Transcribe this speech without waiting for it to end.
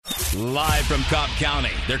Live from Cobb County,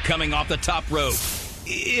 they're coming off the top rope.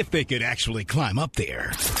 If they could actually climb up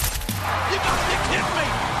there. You got to kiss me!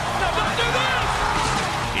 No, don't do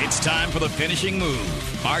this! It's time for the finishing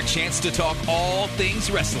move. Our chance to talk all things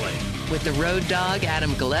wrestling. With the road dog,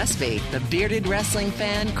 Adam Gillespie, the bearded wrestling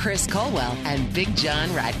fan, Chris Culwell, and Big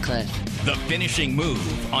John Radcliffe. The finishing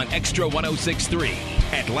move on Extra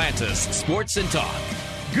 106.3, Atlanta's Sports and Talk.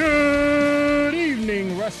 Good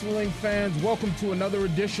evening, wrestling fans. Welcome to another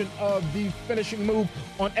edition of The Finishing Move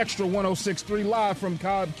on Extra 106.3, live from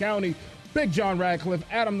Cobb County. Big John Radcliffe,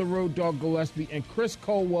 Adam the Road Dog Gillespie, and Chris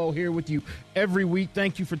Culwell here with you every week.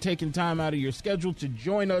 Thank you for taking time out of your schedule to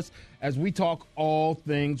join us as we talk all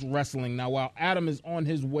things wrestling. Now, while Adam is on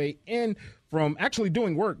his way in from actually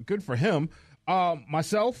doing work, good for him,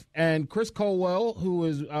 myself and Chris Culwell, who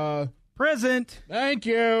is present. Thank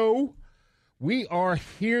you. We are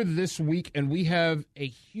here this week, and we have a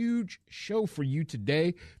huge show for you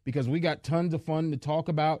today because we got tons of fun to talk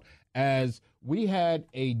about as we had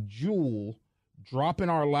a jewel drop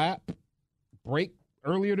in our lap, break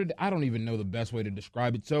earlier today. I don't even know the best way to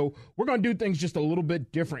describe it. So we're going to do things just a little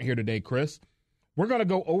bit different here today, Chris. We're going to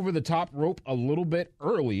go over the top rope a little bit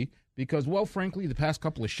early because, well, frankly, the past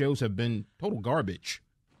couple of shows have been total garbage.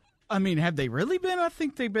 I mean, have they really been? I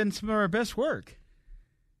think they've been some of our best work.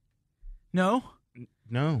 No?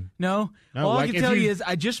 No. All I can tell you is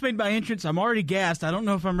I just made my entrance. I'm already gassed. I don't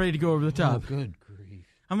know if I'm ready to go over the top. Oh, good grief.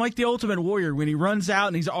 I'm like the Ultimate Warrior when he runs out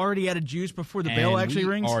and he's already out of juice before the bell actually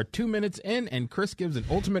rings. We are 2 minutes in, and Chris gives an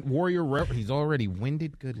Ultimate Warrior he's already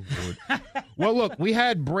winded. Good Lord. Well, look, we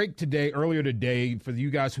had break earlier today, for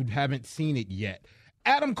you guys who haven't seen it yet.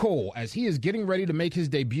 Adam Cole, as he is getting ready to make his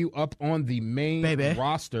debut up on the main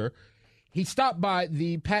roster, he stopped by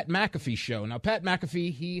the Pat McAfee show. Now, Pat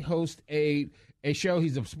McAfee, he hosts a show.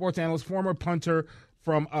 He's a sports analyst, former punter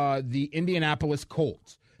from the Indianapolis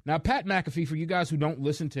Colts. Now, Pat McAfee, for you guys who don't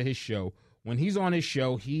listen to his show, when he's on his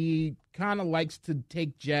show, he kind of likes to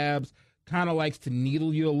take jabs, kind of likes to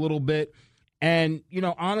needle you a little bit. And,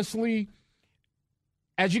 honestly,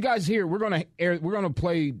 as you guys hear, we're going to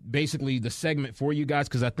play basically the segment for you guys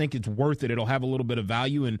because I think it's worth it. It'll have a little bit of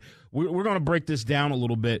value, and we're going to break this down a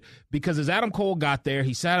little bit because as Adam Cole got there,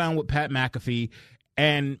 he sat down with Pat McAfee,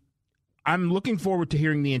 and I'm looking forward to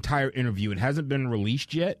hearing the entire interview. It hasn't been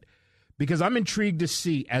released yet because I'm intrigued to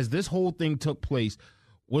see, as this whole thing took place,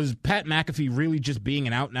 was Pat McAfee really just being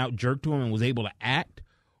an out-and-out jerk to him and was able to act?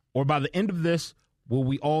 Or by the end of this, will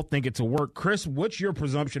we all think it's a work? Chris, what's your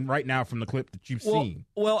presumption right now from the clip that you've seen?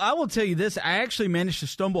 Well, I will tell you this. I actually managed to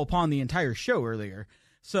stumble upon the entire show earlier.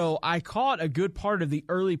 So I caught a good part of the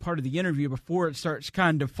early part of the interview before it starts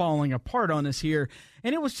kind of falling apart on us here.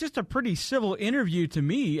 And it was just a pretty civil interview to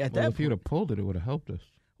me at that point. If you'd have pulled it, it would have helped us.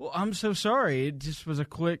 Well, I'm so sorry. It just was a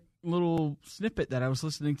quick little snippet that I was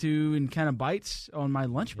listening to in kind of bites on my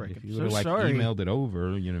lunch break. If you would have emailed it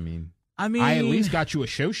over, you know what I mean? I at least got you a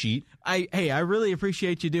show sheet. I really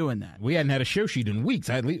appreciate you doing that. We hadn't had a show sheet in weeks.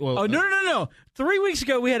 No. 3 weeks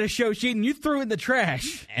ago we had a show sheet and you threw it in the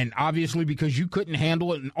trash. And obviously because you couldn't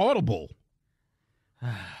handle it in Audible.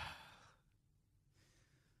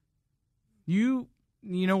 You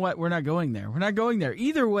know what? We're not going there.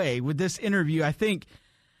 Either way, with this interview, I think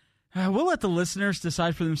we'll let the listeners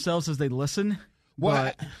decide for themselves as they listen.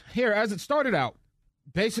 Well, here, as it started out,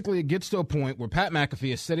 basically, it gets to a point where Pat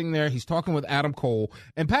McAfee is sitting there. He's talking with Adam Cole.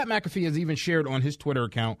 And Pat McAfee has even shared on his Twitter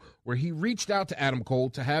account where he reached out to Adam Cole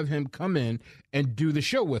to have him come in and do the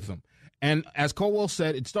show with him. And as Colwell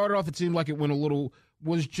said, it started off, it seemed like it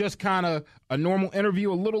was just kind of a normal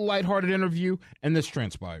interview, a little lighthearted interview, and this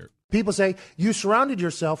transpired. People say you surrounded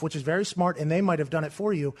yourself, which is very smart, and they might have done it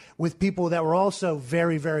for you, with people that were also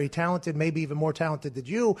very, very talented, maybe even more talented than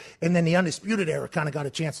you, and then the Undisputed Era kind of got a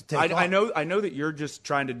chance to take off. I know that you're just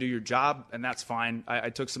trying to do your job, and that's fine.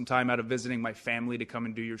 I took some time out of visiting my family to come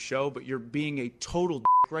and do your show, but you're being a total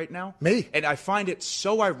dick right now. Me? And I find it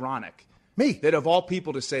so ironic. Me? That of all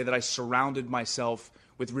people to say that I surrounded myself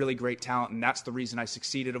with really great talent, and that's the reason I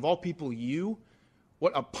succeeded. Of all people, you...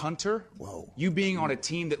 What a punter. Whoa. You being on a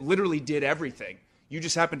team that literally did everything. You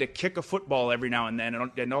just happen to kick a football every now and then,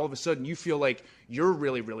 and all of a sudden you feel like you're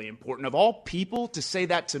really, really important. Of all people to say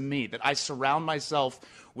that to me, that I surround myself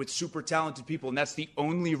with super talented people, and that's the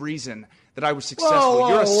only reason that I was successful.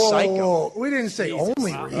 You're a psycho. We didn't say Jesus.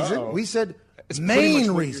 Only reason. Uh-oh. We said It's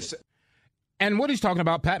main reason. And what he's talking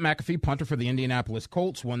about, Pat McAfee, punter for the Indianapolis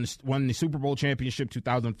Colts, won the Super Bowl championship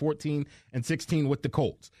 2014 and 16 with the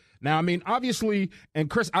Colts. Now, I mean, obviously, and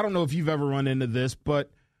Chris, I don't know if you've ever run into this,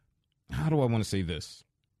 but how do I want to say this?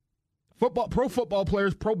 Pro football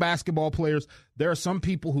players, pro basketball players, there are some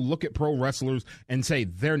people who look at pro wrestlers and say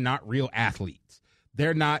they're not real athletes.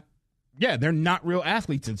 They're not they're not real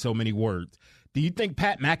athletes in so many words. Do you think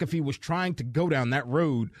Pat McAfee was trying to go down that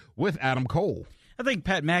road with Adam Cole? I think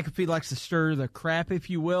Pat McAfee likes to stir the crap, if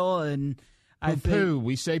you will, and poo-poo.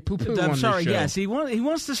 We say poo-poo I'm on sorry, this show. yes. He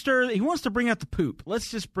wants to stir. He wants to bring out the poop.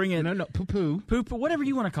 Let's just bring in poo-poo. Poop, whatever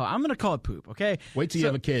you want to call it. I'm going to call it poop, okay? Wait till you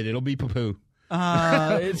have a kid. It'll be poo-poo.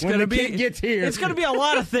 It's when going to the be. kid gets here, it's going to be a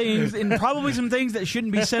lot of things, and probably some things that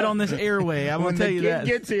shouldn't be said on this airway. I'm going to tell you that. When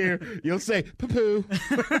the kid gets here, you'll say poo-poo.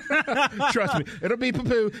 Trust me, it'll be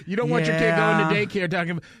poo-poo. You don't want your kid going to daycare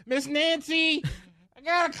talking about, Miss Nancy, I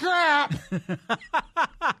got a crap.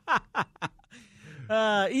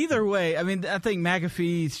 Either way, I mean, I think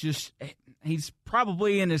McAfee's he's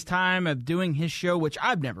probably in his time of doing his show, which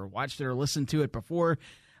I've never watched it or listened to it before.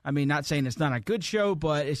 I mean, not saying it's not a good show,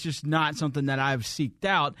 but it's just not something that I've seeked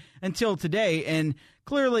out until today. And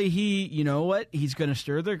clearly he's going to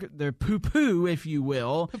stir their poo-poo, if you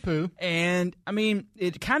will. Poo-poo. And, I mean,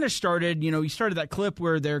 it kind of started, he started that clip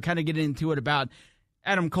where they're kind of getting into it about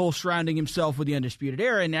Adam Cole surrounding himself with the Undisputed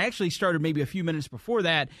Era, and it actually started maybe a few minutes before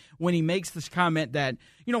that when he makes this comment that,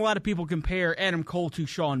 a lot of people compare Adam Cole to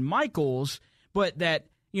Shawn Michaels, but that,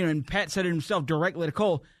 and Pat said it himself directly to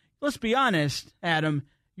Cole, let's be honest, Adam,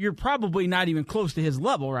 you're probably not even close to his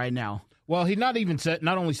level right now. Well, he not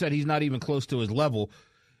only said he's not even close to his level,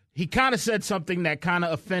 he kind of said something that kind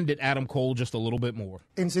of offended Adam Cole just a little bit more.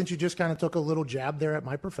 And since you just kind of took a little jab there at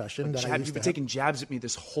my profession. You've been taking jabs at me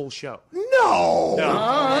this whole show. No!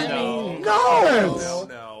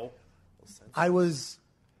 No. I was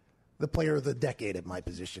the player of the decade at my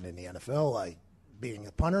position in the NFL, being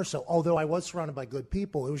a punter. So although I was surrounded by good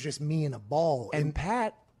people, it was just me and a ball. And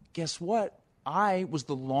Pat, guess what? I was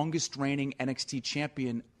the longest reigning NXT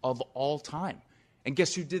champion of all time. And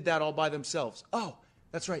guess who did that all by themselves? Oh,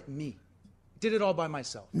 that's right, me. Did it all by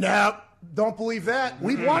myself. No, don't believe that.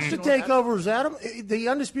 We've watched the takeovers, Adam. The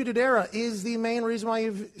Undisputed Era is the main reason why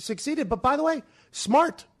you've succeeded. But by the way,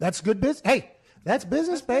 smart. That's good business. Hey, that's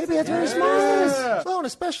business, baby. That's very smart. So, and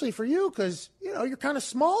especially for you because, you're kind of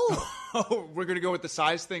small. Oh, we're going to go with the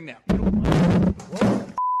size thing now.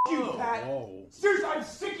 You, Pat. Seriously, I'm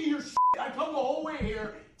sick of your shit. I come the whole way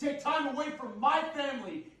here, take time away from my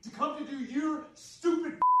family to come to do your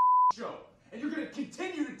stupid show. And you're going to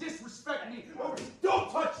continue to disrespect me.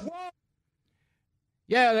 Don't touch me.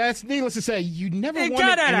 Yeah, that's needless to say. You never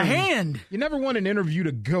got out of hand. You never want an interview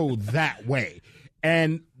to go that way.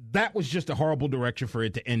 And that was just a horrible direction for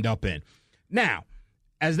it to end up in. Now,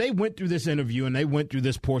 as they went through this interview and they went through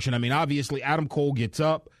this portion, I mean, obviously Adam Cole gets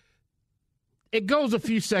up. It goes a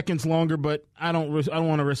few seconds longer, but I don't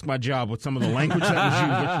want to risk my job with some of the language that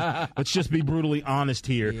was used. Let's just be brutally honest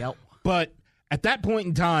here. Yep. But at that point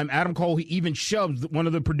in time, Adam Cole, he even shoves one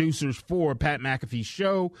of the producers for Pat McAfee's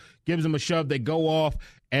show, gives him a shove. They go off,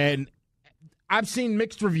 and I've seen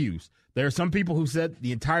mixed reviews. There are some people who said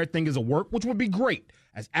the entire thing is a work, which would be great,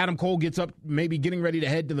 as Adam Cole gets up, maybe getting ready to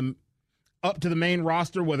head to up to the main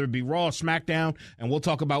roster, whether it be Raw or SmackDown, and we'll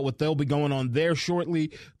talk about what they'll be going on there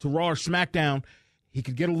shortly, to Raw or SmackDown. He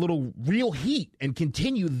could get a little real heat and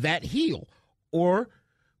continue that heel. Or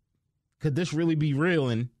could this really be real?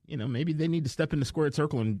 And, maybe they need to step in the squared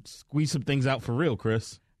circle and squeeze some things out for real,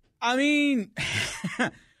 Chris. I mean,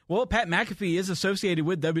 well, Pat McAfee is associated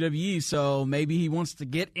with WWE, so maybe he wants to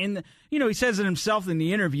get in. He says it himself in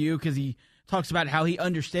the interview because he talks about how he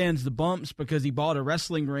understands the bumps because he bought a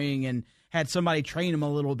wrestling ring and had somebody train him a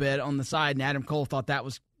little bit on the side, and Adam Cole thought that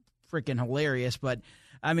was freaking hilarious. But,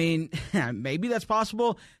 I mean, maybe that's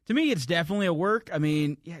possible. To me, it's definitely a work. I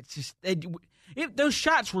mean, it's just those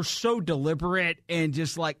shots were so deliberate and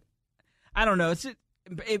just like, I don't know.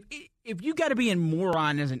 If you got to be a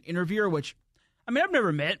moron as an interviewer, which, I mean, I've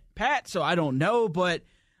never met Pat, so I don't know. But,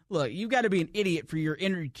 look, you've got to be an idiot for your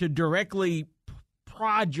to directly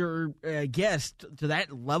prod your guest to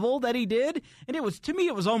that level that he did. And to me,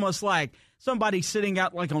 it was almost like somebody sitting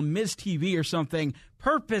out like on Miz TV or something,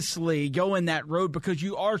 purposely going that road because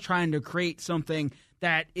you are trying to create something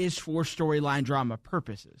that is for storyline drama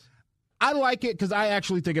purposes. I like it because I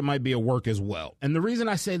actually think it might be a work as well. And the reason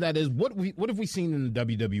I say that is what have we seen in the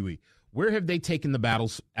WWE? Where have they taken the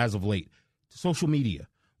battles as of late? Social media.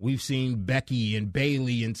 We've seen Becky and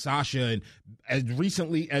Bayley and Sasha, and as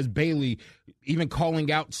recently as Bayley even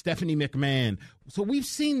calling out Stephanie McMahon. So we've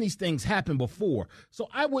seen these things happen before. So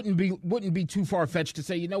I wouldn't be too far-fetched to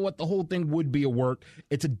say, you know what, the whole thing would be a work.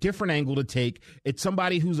 It's a different angle to take. It's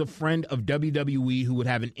somebody who's a friend of WWE who would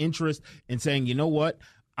have an interest in saying, you know what,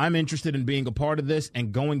 I'm interested in being a part of this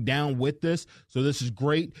and going down with this. So this is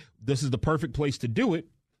great. This is the perfect place to do it.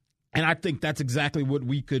 And I think that's exactly what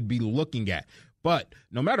we could be looking at. But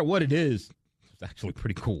no matter what it is, it's actually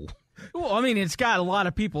pretty cool. Well, I mean, it's got a lot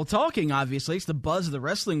of people talking, obviously. It's the buzz of the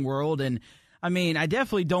wrestling world, and I mean, I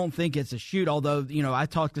definitely don't think it's a shoot, although, I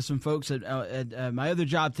talked to some folks at my other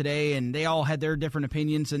job today, and they all had their different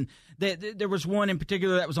opinions, and there was one in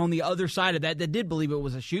particular that was on the other side of that did believe it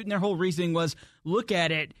was a shoot, and their whole reasoning was, look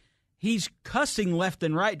at it, he's cussing left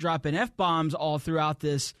and right, dropping F-bombs all throughout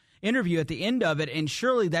this interview at the end of it, and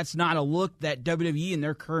surely that's not a look that WWE in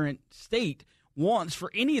their current state wants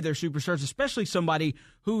for any of their superstars, especially somebody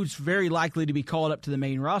who's very likely to be called up to the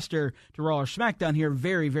main roster to Raw or SmackDown here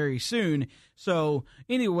very, very soon. So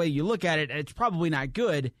any way you look at it, it's probably not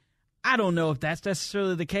good. I don't know if that's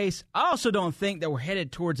necessarily the case. I also don't think that we're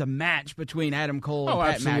headed towards a match between Adam Cole and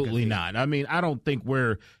Pat absolutely McAfee. not. I mean, I don't think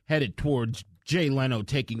we're headed towards Jay Leno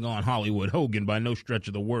taking on Hollywood Hogan by no stretch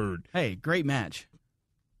of the word. Hey, great match.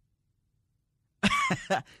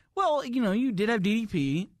 Well, you did have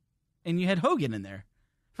DDP, and you had Hogan in there.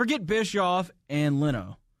 Forget Bischoff and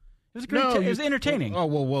Leno. It was great. It was entertaining. Oh,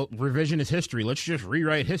 well, revisionist history. Let's just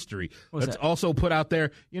rewrite history. Let's also put out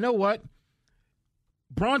there, you know what?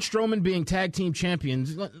 Braun Strowman being tag team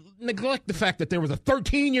champions, neglect the fact that there was a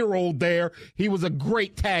 13-year-old there. He was a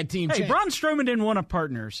great tag team champion. Braun Strowman didn't want a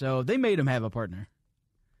partner, so they made him have a partner.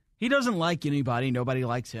 He doesn't like anybody. Nobody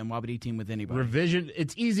likes him. Why would he team with anybody?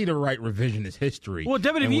 It's easy to write revisionist history. Well,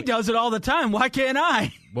 WWE does it all the time. Why can't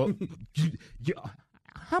I? Well,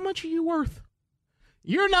 how much are you worth?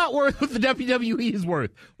 You're not worth what the WWE is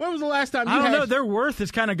worth. When was the last time you I don't know. Their worth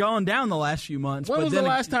has kind of gone down the last few months. When was the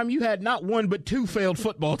last time you had not one but two failed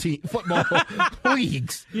football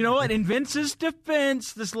leagues? You know what? In Vince's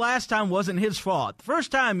defense, this last time wasn't his fault. The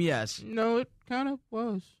first time, yes. No, it kind of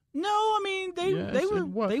was. No, I mean they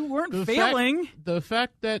weren't failing. The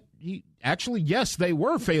fact that yes, they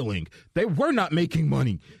were failing. They were not making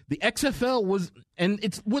money. The XFL was, and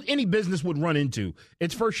it's what any business would run into.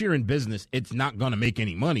 Its first year in business, it's not going to make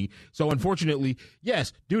any money. So unfortunately,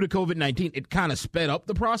 yes, due to COVID-19, it kind of sped up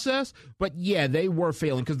the process. But yeah, they were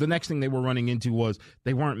failing because the next thing they were running into was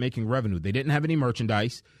they weren't making revenue. They didn't have any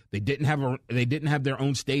merchandise. They didn't have their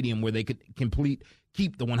own stadium where they could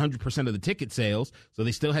keep the 100% of the ticket sales, so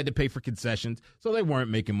they still had to pay for concessions, so they weren't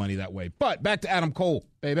making money that way. But back to Adam Cole,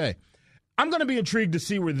 baby. I'm going to be intrigued to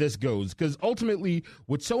see where this goes, because ultimately,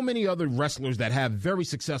 with so many other wrestlers that have very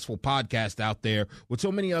successful podcasts out there, with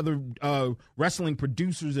so many other wrestling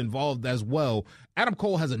producers involved as well, Adam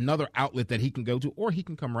Cole has another outlet that he can go to, or he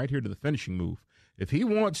can come right here to the finishing move. If he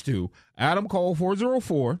wants to, Adam Cole,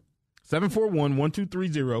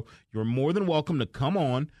 404-741-1230, you're more than welcome to come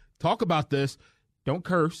on, talk about this. Don't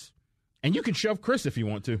curse. And you can shove Chris if you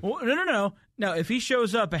want to. Well, no. Now, if he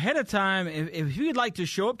shows up ahead of time, if he'd like to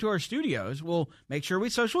show up to our studios, we'll make sure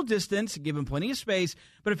we social distance, give him plenty of space.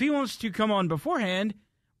 But if he wants to come on beforehand,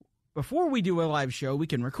 before we do a live show, we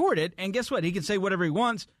can record it. And guess what? He can say whatever he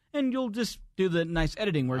wants, and you'll just do the nice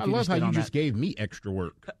editing work. I love how you just gave me extra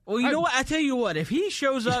work. Well, you know what? I tell you what. If he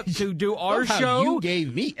shows up to do our how show, you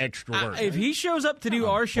gave me extra work. If he shows up to do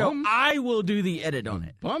our show, I will do the edit on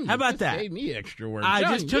it. How about that? Gave me extra work. I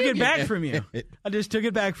John, just took it back from you. I just took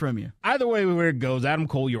it back from you. Either way, where it goes, Adam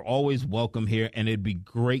Cole, you're always welcome here, and it'd be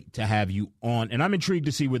great to have you on. And I'm intrigued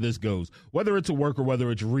to see where this goes, whether it's a work or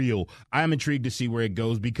whether it's real. I'm intrigued to see where it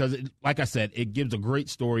goes because, like I said, it gives a great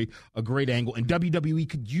story, a great angle, and WWE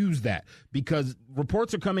could use that because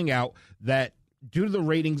reports are coming out that due to the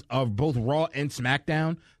ratings of both Raw and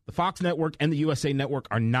SmackDown, the Fox Network and the USA Network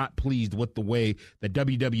are not pleased with the way that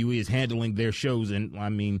WWE is handling their shows. And, I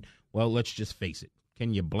mean, well, let's just face it.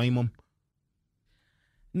 Can you blame them?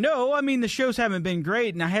 No, I mean, the shows haven't been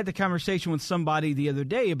great. And I had the conversation with somebody the other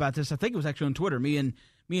day about this. I think it was actually on Twitter. Me and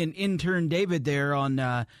intern David there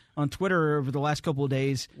on Twitter over the last couple of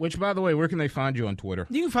days. Which, by the way, where can they find you on Twitter?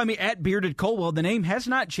 You can find me at Bearded Culwell. The name has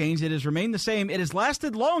not changed. It has remained the same. It has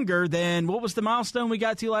lasted longer than what was the milestone we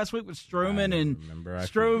got to last week with Strowman and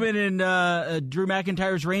Drew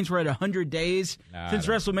McIntyre's reigns were at 100 days since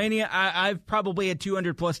WrestleMania. I've probably had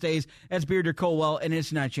 200 plus days as Bearded Culwell, and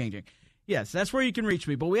it's not changing. Yes, that's where you can reach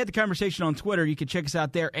me. But we had the conversation on Twitter. You can check us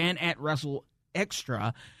out there and at Wrestle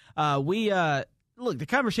Extra. Look, the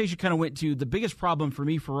conversation kind of went to the biggest problem for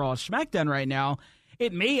me for Raw SmackDown right now.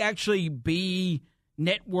 It may actually be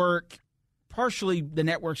partially the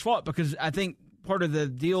network's fault, because I think part of the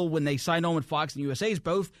deal when they signed on with Fox and USA is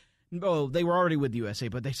they were already with USA,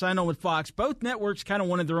 but they signed on with Fox. Both networks kind of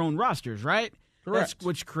wanted their own rosters, right? Correct. That's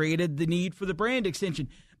which created the need for the brand extension.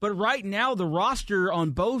 But right now, the roster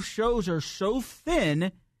on both shows are so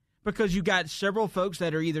thin because you got several folks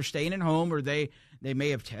that are either staying at home or they may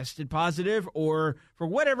have tested positive, or for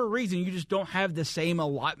whatever reason, you just don't have the same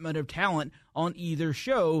allotment of talent on either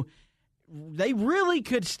show. they really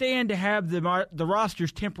could stand to have the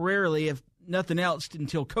rosters temporarily, if nothing else,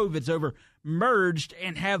 until COVID's over, merged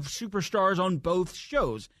and have superstars on both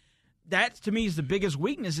shows. That, to me, is the biggest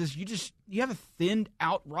weakness, is you have a thinned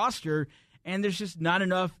out roster, and there's just not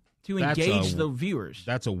enough to engage the viewers.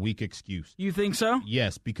 That's a weak excuse. You think so?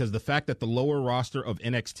 Yes, because the fact that the lower roster of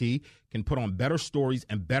NXT can put on better stories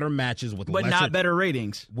and better matches with not better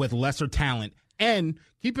ratings. With lesser talent. And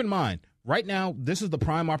keep in mind, right now, this is the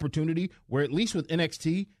prime opportunity where, at least with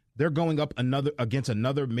NXT, they're going up against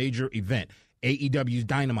another major event. AEW's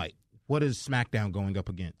Dynamite. What is SmackDown going up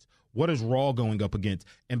against? What is Raw going up against?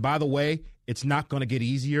 And by the way, it's not going to get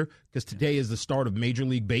easier, because today is the start of Major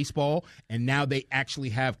League Baseball, and now they actually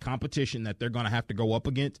have competition that they're going to have to go up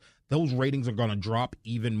against. Those ratings are going to drop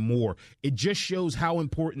even more. It just shows how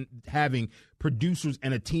important having producers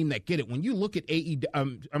and a team that get it. When you look at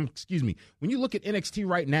when you look at NXT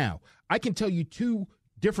right now, I can tell you two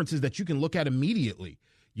differences that you can look at immediately.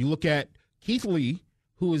 You look at Keith Lee,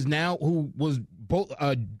 who was both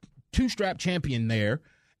a two-strap champion there,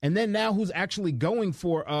 and then now who's actually going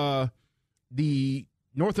for the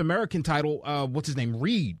North American title, what's his name?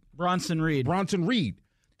 Bronson Reed.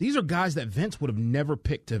 These are guys that Vince would have never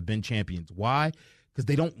picked to have been champions. Why? Because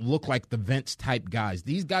they don't look like the Vince-type guys.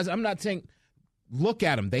 These guys, I'm not saying, look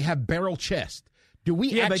at them. They have barrel chest.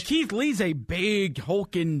 But Keith Lee's a big,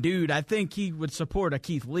 hulking dude. I think he would support a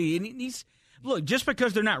Keith Lee. And look, just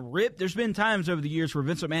because they're not ripped, there's been times over the years where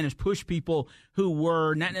Vince McMahon has pushed people who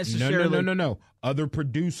were not necessarily... No. Other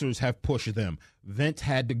producers have pushed them. Vince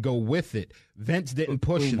had to go with it. Vince didn't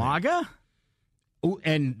push Umaga?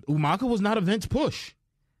 And Umaga was not a Vince push.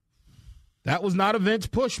 That was not a Vince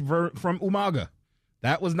push from Umaga.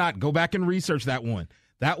 That was not. Go back and research that one.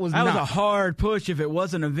 That was a hard push if it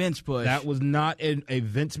wasn't a Vince push. That was not a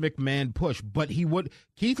Vince McMahon push. But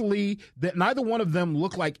Keith Lee, neither one of them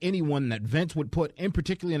looked like anyone that Vince would put, in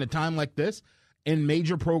particularly in a time like this, in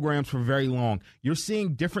major programs for very long. You're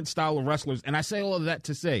seeing different style of wrestlers. And I say all of that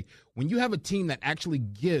to say, when you have a team that actually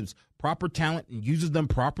gives proper talent and uses them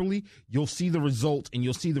properly, you'll see the results and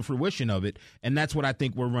you'll see the fruition of it. And that's what I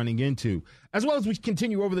think we're running into. As well as we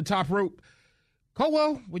continue over the top rope,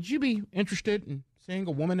 Culwell, would you be interested in seeing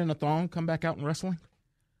a woman in a thong come back out in wrestling?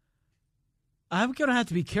 I'm going to have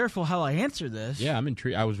to be careful how I answer this. Yeah, I'm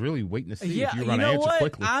intrigued. I was really waiting to see if you were going to answer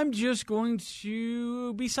quickly. I'm just going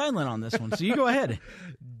to be silent on this one, so you go ahead.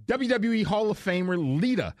 WWE Hall of Famer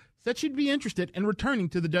Lita said she'd be interested in returning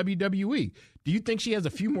to the WWE. Do you think she has a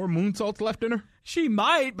few more moonsaults left in her? She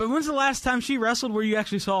might, but when's the last time she wrestled where you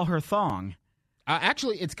actually saw her thong?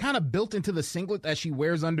 Actually, it's kind of built into the singlet that she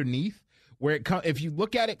wears underneath, where if you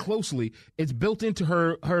look at it closely, it's built into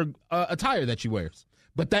her attire that she wears.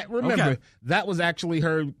 But that was actually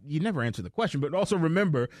her. You never answered the question, but also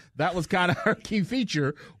remember that was kind of her key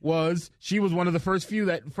feature. Was she was one of the first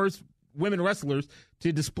women wrestlers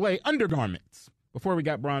to display undergarments before we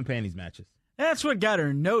got bra and panties matches. That's what got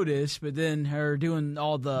her noticed, but then her doing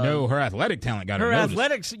all the her athletic talent got her noticed. Her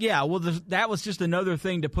athletics, yeah. Well, that was just another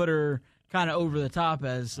thing to put her kind of over the top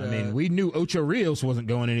as. I mean, we knew Ocho Rios wasn't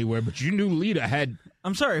going anywhere, but you knew Lita had.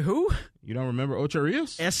 I'm sorry, who? You don't remember Ocho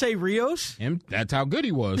Rios? S.A. Rios? That's how good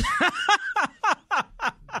he was.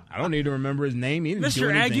 I don't need to remember his name. He didn't Mr. do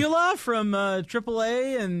anything. Aguila from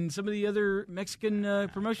AAA and some of the other Mexican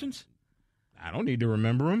promotions? I don't need to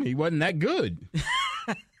remember him. He wasn't that good.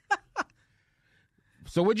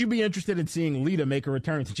 So would you be interested in seeing Lita make a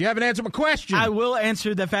return? Since you haven't answered my question. I will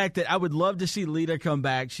answer the fact that I would love to see Lita come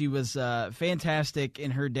back. She was fantastic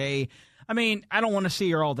in her day. I mean, I don't want to see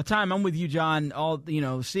her all the time. I'm with you, John.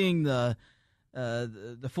 Seeing the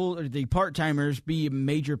part-timers be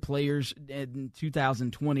major players in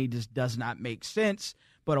 2020 just does not make sense.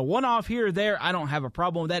 But a one-off here or there, I don't have a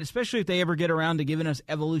problem with that, especially if they ever get around to giving us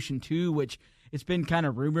Evolution 2, which it's been kind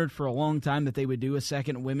of rumored for a long time that they would do a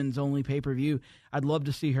second women's-only pay-per-view. I'd love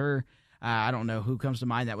to see her. I don't know who comes to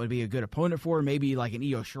mind that would be a good opponent for her, maybe like an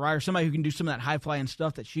Io Shirai or somebody who can do some of that high-flying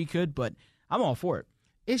stuff that she could, but I'm all for it.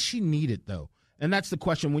 Is she needed, though? And that's the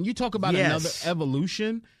question. When you talk about another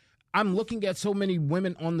evolution, I'm looking at so many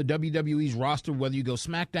women on the WWE's roster, whether you go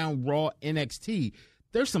SmackDown, Raw, NXT,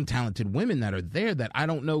 there's some talented women that are there that I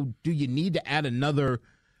don't know, do you need to add another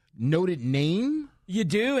noted name? You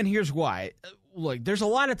do, and here's why. Look, there's a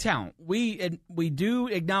lot of talent. We do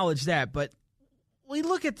acknowledge that, but we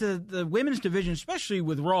look at the women's division, especially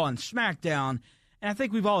with Raw and SmackDown, and I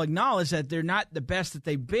think we've all acknowledged that they're not the best that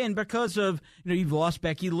they've been because of, you've lost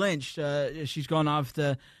Becky Lynch. She's gone off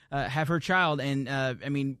to have her child. And,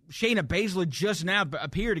 Shayna Baszler just now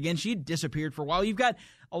appeared again. She disappeared for a while. You've got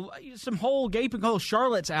some whole gaping hole.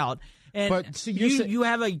 Charlotte's out. And you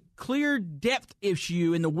have a clear depth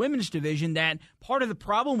issue in the women's division that part of the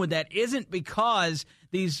problem with that isn't because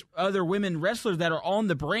these other women wrestlers that are on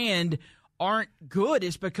the brand aren't good.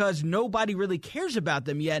 It's because nobody really cares about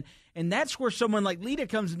them yet. And that's where someone like Lita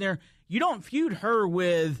comes in there. You don't feud her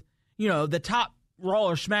with, the top Raw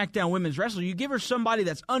or SmackDown women's wrestler. You give her somebody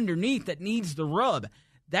that's underneath that needs the rub.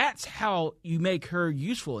 That's how you make her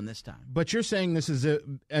useful in this time. But you're saying this is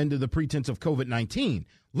under the pretense of COVID-19.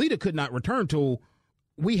 Lita could not return till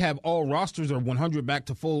we have all rosters are 100 back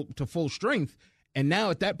to full strength. And now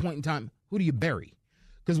at that point in time, who do you bury?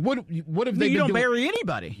 Because what if they? You don't bury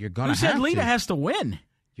anybody. You're gonna. Who said Lita has to win?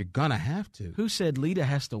 You're gonna have to. Who said Lita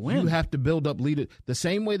has to win? You have to build up Lita the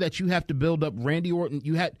same way that you have to build up Randy Orton.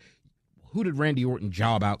 Who did Randy Orton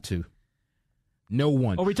job out to? No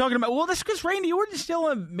one. Are we talking about? Well, that's because Randy Orton's still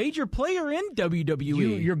a major player in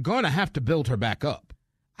WWE. You're gonna have to build her back up.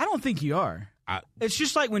 I don't think you are. It's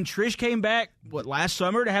just like when Trish came back, last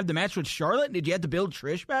summer to have the match with Charlotte. Did you have to build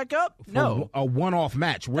Trish back up? No. A one-off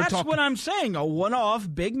match. That's what I'm saying. A one-off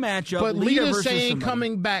big matchup. But Lita's saying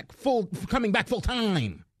coming back full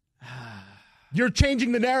time. You're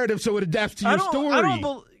changing the narrative so it adapts to your story. I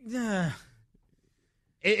don't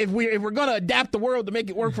if we're going to adapt the world to make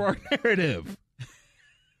it work for our narrative.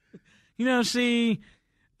 See,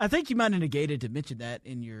 I think you might have negated to mention that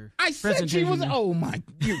in your presentation. Said she was, oh my.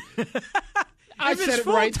 I said it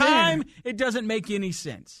right time, it doesn't make any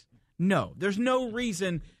sense. No, there's no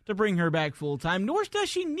reason to bring her back full-time, nor does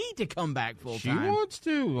she need to come back full-time. She wants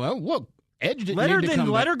to. Well, look, Edge didn't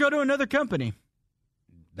let her go to another company.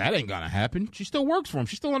 That ain't going to happen. She still works for him.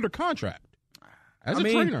 She's still under contract as a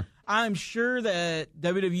trainer. I'm sure that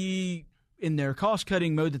WWE, in their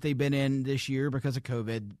cost-cutting mode that they've been in this year because of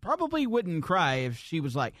COVID, probably wouldn't cry if she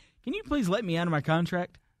was like, can you please let me out of my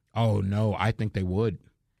contract? Oh, no, I think they would.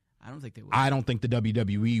 I don't think they would. I don't think the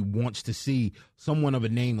WWE wants to see someone of a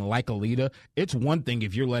name like Alita. It's one thing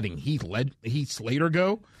if you're letting Heath Slater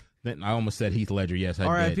go. Then I almost said Heath Ledger. Yes, I did.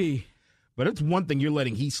 R.I.P. But it's one thing you're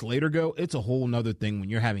letting Heath Slater go. It's a whole nother thing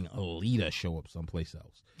when you're having Alita show up someplace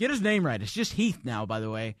else. Get his name right. It's just Heath now, by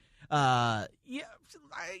the way. I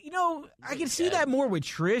can see that more with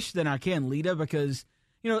Trish than I can Lita because,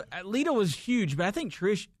 Lita was huge, but I think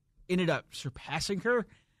Trish ended up surpassing her.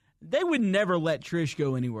 They would never let Trish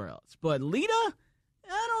go anywhere else. But Lita,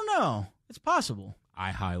 I don't know. It's possible.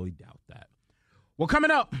 I highly doubt that. Well,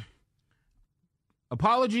 coming up,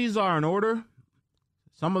 apologies are in order.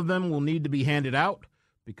 Some of them will need to be handed out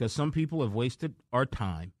because some people have wasted our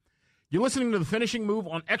time. You're listening to The Finishing Move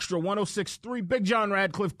on Extra 106.3. Big John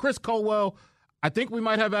Radcliffe, Chris Culwell. I think we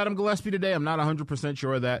might have Adam Gillespie today. I'm not 100%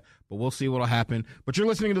 sure of that, but we'll see what will happen. But you're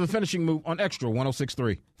listening to The Finishing Move on Extra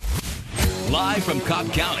 106.3. Live from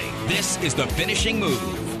Cobb County, this is The Finishing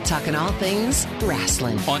Move. Talking all things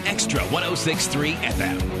wrestling. On Extra 106.3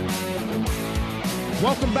 FM.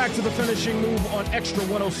 Welcome back to The Finishing Move on Extra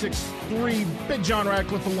 106.3. Big John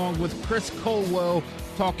Radcliffe along with Chris Culwell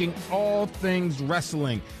talking all things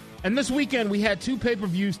wrestling. And this weekend we had 2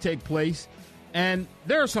 pay-per-views take place, and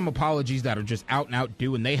there are some apologies that are just out and out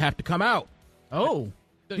due, and they have to come out. Oh,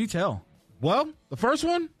 do tell. Well, the first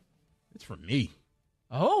one, it's for me.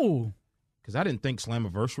 Oh. Because I didn't think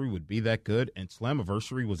Slammiversary would be that good, and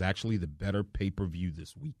Slammiversary was actually the better pay-per-view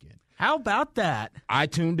this weekend. How about that? I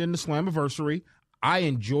tuned into Slammiversary. I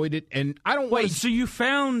enjoyed it, and I don't want to... Wait, so you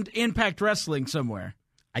found Impact Wrestling somewhere?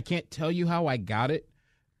 I can't tell you how I got it,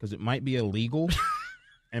 because it might be illegal,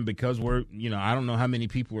 and because we're, I don't know how many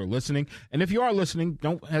people are listening. And if you are listening,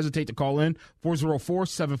 don't hesitate to call in,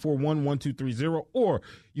 404-741-1230, or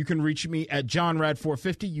you can reach me at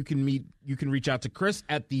JohnRad450. You can reach out to Chris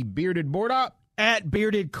at the Bearded Board Op. At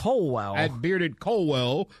Bearded Culwell. At Bearded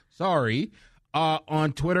Culwell,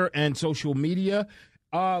 on Twitter and social media.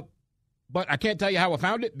 But I can't tell you how I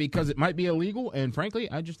found it because it might be illegal, and frankly,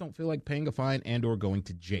 I just don't feel like paying a fine and or going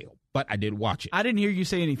to jail. But I did watch it. I didn't hear you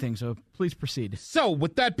say anything, so please proceed. So,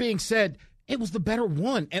 with that being said, it was the better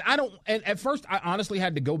one. And at first, I honestly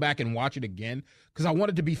had to go back and watch it again because I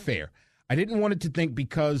wanted to be fair. I didn't want it to think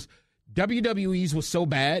because WWE's was so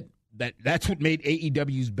bad that's what made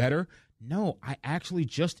AEW's better. No, I actually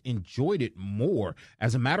just enjoyed it more.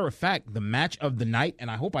 As a matter of fact, the match of the night, and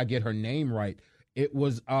I hope I get her name right, it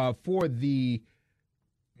was for the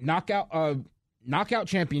knockout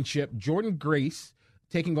championship, Jordan Grace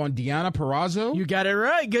taking on Deonna Purrazzo. You got it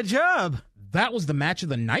right. Good job. That was the match of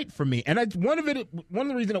the night for me. And one of the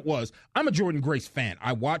reasons it was, I'm a Jordan Grace fan.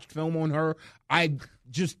 I watched film on her. And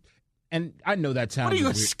I know that sounds weird. What are you,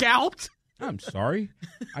 weird. Scalped? I'm sorry.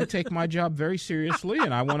 I take my job very seriously,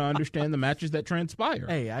 and I want to understand the matches that transpire.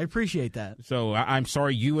 Hey, I appreciate that. So I'm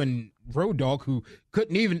sorry you and Road Dogg, who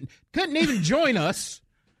couldn't even join us.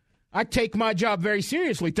 I take my job very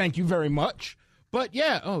seriously. Thank you very much. But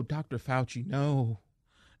yeah, Dr. Fauci, no.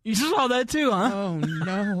 You saw that too, huh? Oh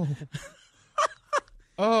no.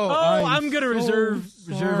 I'm going to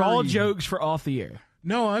reserve all jokes for off the air.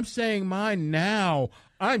 No, I'm saying mine now.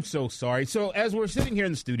 I'm so sorry. So as we're sitting here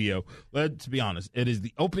in the studio, let's be honest, it is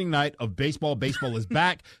the opening night of baseball. Baseball is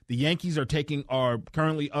back. The Yankees are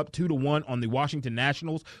currently up 2-1 on the Washington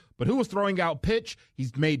Nationals. But who was throwing out pitch?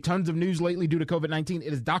 He's made tons of news lately due to COVID-19.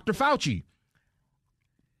 It is Dr. Fauci.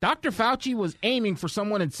 Dr. Fauci was aiming for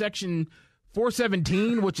someone in section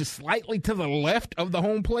 417, which is slightly to the left of the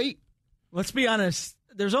home plate. Let's be honest.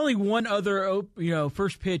 There's only one other,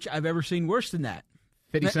 first pitch I've ever seen worse than that.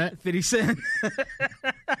 50 Cent? 50 Cent.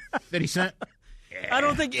 50 Cent? Yeah. I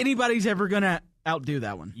don't think anybody's ever going to outdo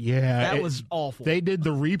that one. Yeah. That was awful. They did the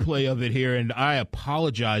replay of it here, and I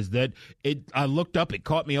apologize that I looked up, it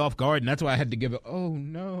caught me off guard, and that's why I had to give it, oh,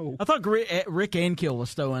 no. I thought Rick Ankill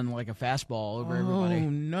was throwing like a fastball over everybody. Oh,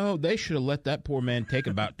 no. They should have let that poor man take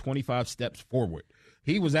about 25 steps forward.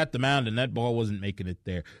 He was at the mound, and that ball wasn't making it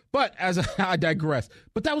there. But I digress.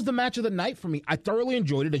 But that was the match of the night for me. I thoroughly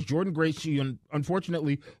enjoyed it. As Jordan Grace, she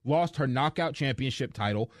unfortunately lost her knockout championship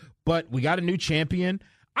title, but we got a new champion.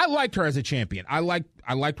 I liked her as a champion. I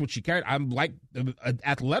liked what she carried. I liked the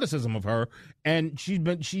athleticism of her, and she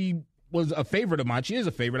was a favorite of mine. She is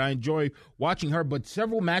a favorite. I enjoy watching her. But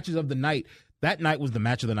several matches of the night, that night was the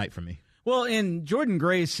match of the night for me. Well, and Jordan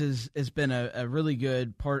Grace has been a really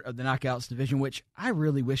good part of the Knockouts division, which I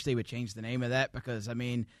really wish they would change the name of that because,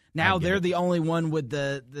 now they're the only one with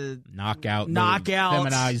the knockouts.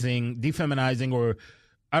 Defeminizing, or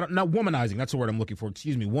I don't know, womanizing. That's the word I'm looking for.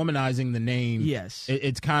 Excuse me, womanizing the name. Yes.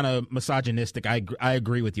 It's kind of misogynistic. I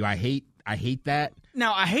agree with you. I hate that.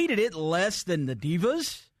 Now, I hated it less than the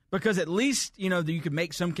Divas because at least, you could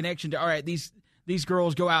make some connection to, all right, these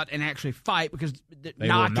girls go out and actually fight because they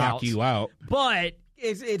will knock you out. But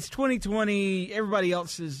it's 2020. Everybody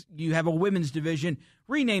else you have a women's division.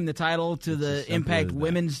 Rename the title to the Impact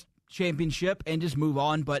Women's Championship and just move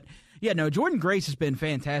on. But, yeah, no, Jordan Grace has been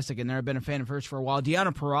fantastic, and I've been a fan of hers for a while.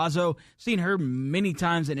 Deonna Purrazzo, seen her many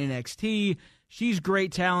times in NXT. She's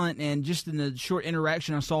great talent, and just in the short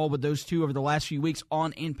interaction I saw with those two over the last few weeks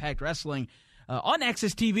on Impact Wrestling, on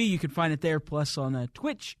Access TV, you can find it there, plus on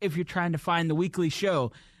Twitch if you're trying to find the weekly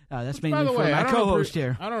show. That's mainly for my co-host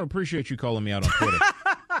here. I don't appreciate you calling me out on Twitter.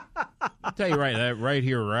 I'll tell you right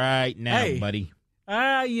here, right now, buddy.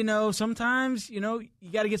 Sometimes, you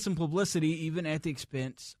got to get some publicity even at the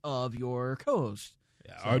expense of your co-host.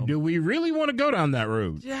 Or do we really want to go down that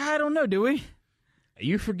road? Yeah, I don't know, do we?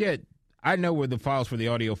 You forget, I know where the files for the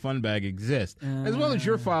Audio Fun Bag exist, as well as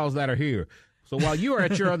your files that are here. So while you are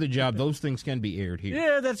at your other job, those things can be aired here.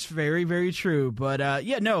 Yeah, that's very, very true. But,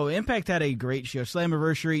 Impact had a great show.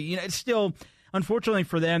 Slammiversary, it's still, unfortunately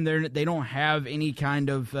for them, they don't have any kind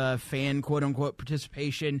of fan, quote-unquote,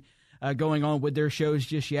 participation going on with their shows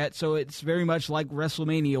just yet. So it's very much like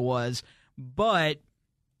WrestleMania was. But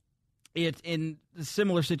it's in a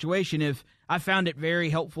similar situation. If I found it very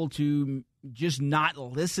helpful to just not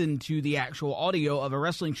listen to the actual audio of a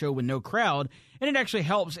wrestling show with no crowd, and it actually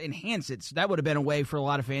helps enhance it. So that would have been a way for a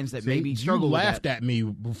lot of fans that maybe struggle with that. You laughed at me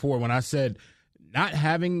before when I said not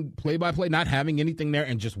having play-by-play, not having anything there,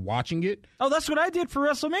 and just watching it. Oh, that's what I did for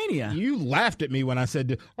WrestleMania. You laughed at me when I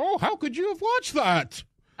said, how could you have watched that?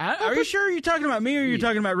 Are you sure you're talking about me or you're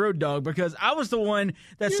talking about Road Dogg? Because I was the one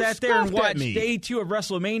that sat there and watched day 2 of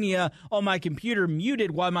WrestleMania on my computer muted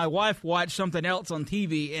while my wife watched something else on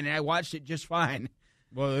TV, and I watched it just fine.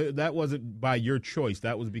 Well, that wasn't by your choice.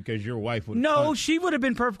 That was because your wife would. No, she would have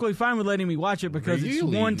been perfectly fine with letting me watch it because it's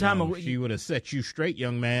one time a week. She would have set you straight,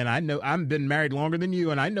 young man. I know. I've been married longer than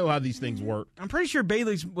you, and I know how these things work. I'm pretty sure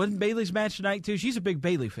wasn't Bayley's match tonight too. She's a big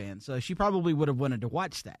Bayley fan, so she probably would have wanted to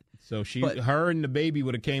watch that. So her and the baby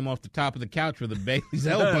would have came off the top of the couch with a baby's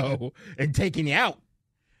elbow and taken you out.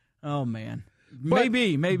 Oh man.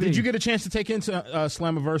 Maybe. Did you get a chance to take into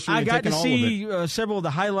Slammiversary? I got to see several of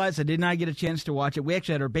the highlights. I did not get a chance to watch it. We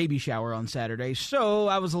actually had our baby shower on Saturday, so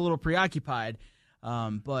I was a little preoccupied.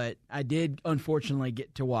 But I did, unfortunately,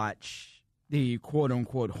 get to watch the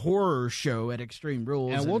quote-unquote horror show at Extreme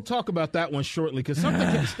Rules. And we'll talk about that one shortly, because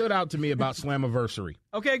something stood out to me about Slammiversary.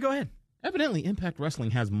 Okay, go ahead. Evidently, Impact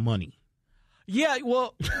Wrestling has money. Yeah,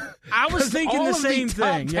 well, I was thinking the same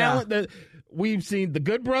thing. Talent that we've seen the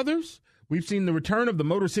Good Brothers. We've seen the return of the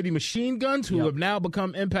Motor City Machine Guns, who have now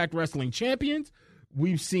become Impact Wrestling champions.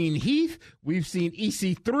 We've seen Heath. We've seen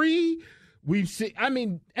EC3. we've seen. I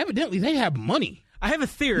mean, evidently they have money. I have a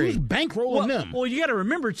theory. Who's bankrolling them? Well, you got to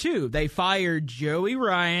remember, too, they fired Joey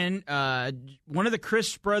Ryan, one of the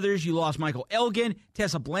Chris brothers. You lost Michael Elgin,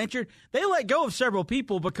 Tessa Blanchard. They let go of several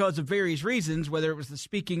people because of various reasons, whether it was the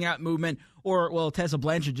speaking out movement or, well, Tessa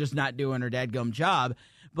Blanchard just not doing her dadgum job.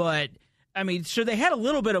 But, I mean, so they had a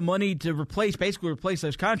little bit of money to basically replace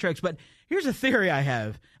those contracts. But here's a theory I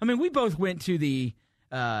have. I mean, we both went to the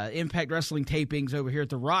Impact Wrestling tapings over here at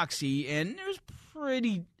the Roxy, and it was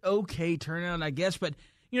pretty okay turnout, I guess, but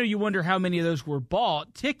you wonder how many of those were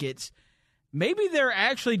bought tickets. Maybe they're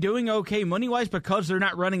actually doing okay money-wise because they're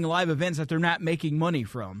not running live events that they're not making money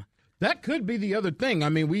from. That could be the other thing. I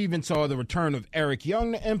mean, we even saw the return of Eric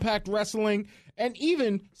Young to Impact Wrestling, and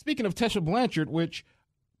even, speaking of Tessa Blanchard, which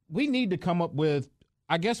we need to come up with,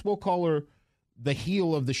 I guess we'll call her the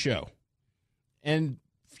heel of the show. And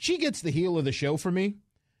she gets the heel of the show for me.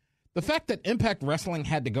 The fact that Impact Wrestling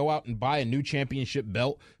had to go out and buy a new championship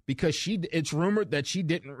belt because it's rumored that she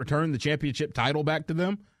didn't return the championship title back to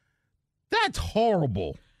them, that's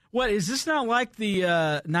horrible. What, is this not like the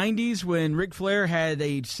 90s when Ric Flair had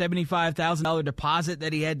a $75,000 deposit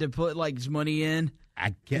that he had to put his money in?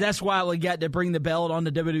 I guess. That's why we got to bring the belt on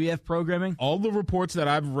the WWF programming? All the reports that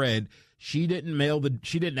I've read, she didn't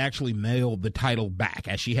actually mail the title back,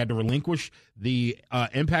 as she had to relinquish the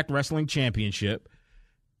Impact Wrestling Championship.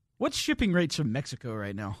 What's shipping rates from Mexico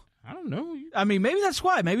right now? I don't know. I mean, maybe that's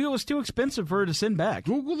why. Maybe it was too expensive for her to send back.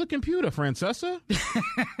 Google the computer, Francesa.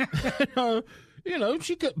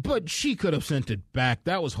 She could have sent it back.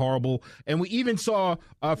 That was horrible. And we even saw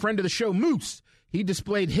a friend of the show, Moose. He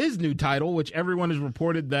displayed his new title, which everyone has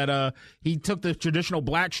reported that he took the traditional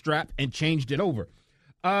black strap and changed it over.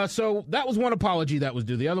 So that was one apology that was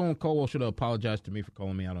due. The other one, Colwell should have apologized to me for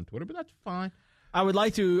calling me out on Twitter, but that's fine. I would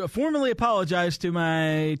like to formally apologize to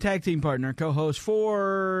my tag team partner, co-host,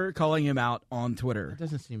 for calling him out on Twitter. That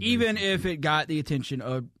doesn't seem even if it got the attention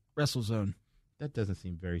of WrestleZone. That doesn't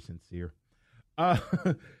seem very sincere.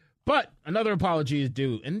 But another apology is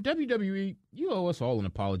due. And WWE, you owe us all an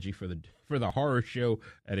apology for the horror show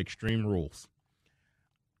at Extreme Rules.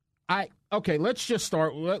 Let's just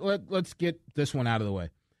start. Let's get this one out of the way.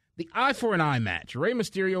 The eye for an eye match: Rey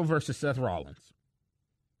Mysterio versus Seth Rollins.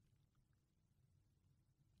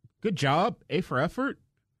 Good job. A for effort.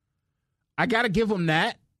 I got to give them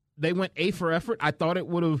that. They went A for effort. I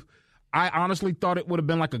honestly thought it would have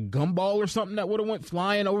been like a gumball or something that would have went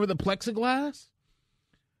flying over the plexiglass.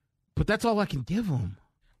 But that's all I can give them.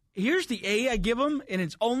 Here's the A I give them, and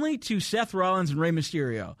it's only to Seth Rollins and Rey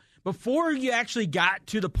Mysterio. Before you actually got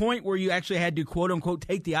to the point where you actually had to, quote-unquote,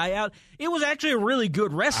 take the eye out, it was actually a really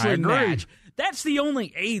good wrestling match. That's the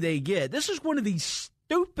only A they get. This is one of the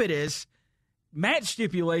stupidest match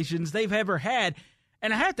stipulations they've ever had.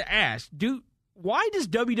 And I have to ask, why does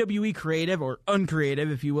WWE creative, or uncreative,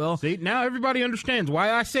 if you will? See, now everybody understands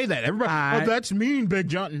why I say that. Everybody, that's mean, Big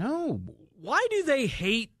John. No. Why do they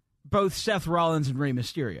hate both Seth Rollins and Rey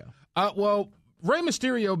Mysterio? Rey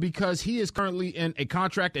Mysterio, because he is currently in a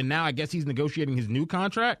contract, and now I guess he's negotiating his new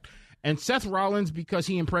contract. And Seth Rollins, because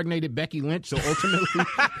he impregnated Becky Lynch, so ultimately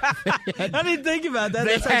I didn't think about that.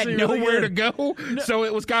 They That's had nowhere really to go. No. So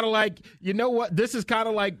it was kind of like, you know what? This is kind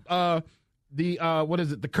of like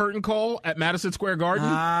the curtain call at Madison Square Garden.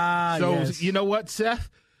 Yes. You know what, Seth?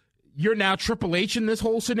 You're now Triple H in this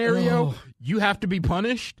whole scenario. Oh. You have to be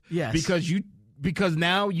punished. Yes. Because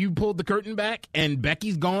now you pulled the curtain back and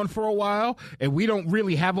Becky's gone for a while and we don't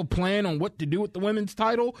really have a plan on what to do with the women's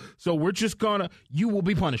title. So we're just you will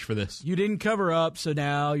be punished for this. You didn't cover up, so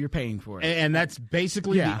now you're paying for it. And that's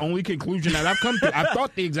basically the only conclusion that I've come to. I've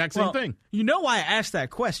thought the exact same thing. You know why I asked that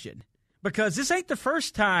question? Because this ain't the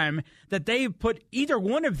first time that they've put either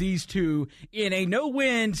one of these two in a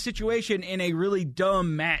no-win situation, in a really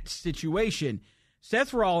dumb match situation.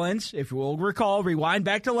 Seth Rollins, if you will recall, rewind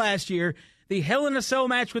back to last year, the Hell in a Cell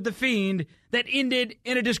match with The Fiend that ended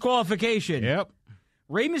in a disqualification. Yep.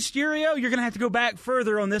 Rey Mysterio, you're going to have to go back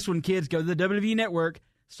further on this one, kids. Go to the WWE Network.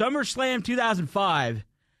 SummerSlam 2005.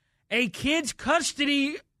 A kids'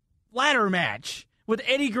 custody ladder match with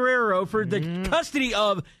Eddie Guerrero for the custody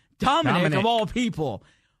of Dominic of all people.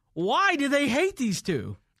 Why do they hate these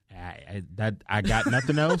two? I got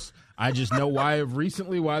nothing else. I just know why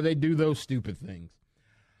they do those stupid things.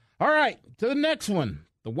 All right, to the next one.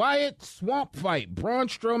 The Wyatt Swamp Fight, Braun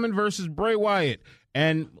Strowman versus Bray Wyatt,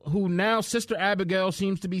 and who now Sister Abigail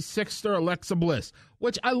seems to be Sister Alexa Bliss,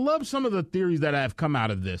 which I love some of the theories that have come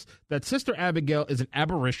out of this, that Sister Abigail is an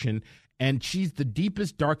aberration, and she's the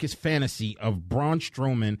deepest, darkest fantasy of Braun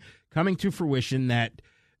Strowman coming to fruition. That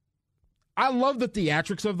I love the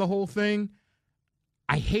theatrics of the whole thing.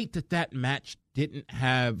 I hate that match didn't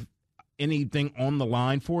have anything on the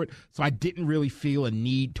line for it, so I didn't really feel a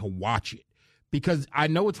need to watch it. Because I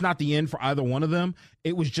know it's not the end for either one of them.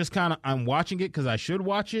 It was just kind of, I'm watching it because I should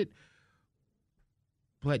watch it.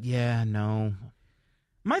 But, yeah, no.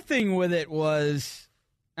 My thing with it was,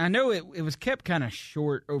 I know it was kept kind of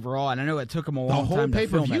short overall, and I know it took them a long time to film it.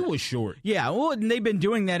 The whole pay-per-view was short. Yeah, well, and they've been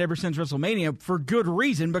doing that ever since WrestleMania for good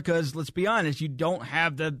reason because, let's be honest, you don't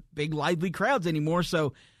have the big lively crowds anymore.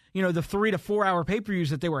 So, the 3 to 4 hour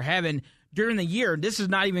pay-per-views that they were having during the year, this is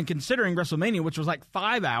not even considering WrestleMania, which was like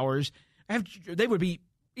 5 hours, they would be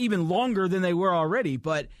even longer than they were already.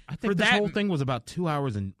 But I think this whole thing was about 2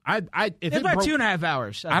 hours, and it's about 2.5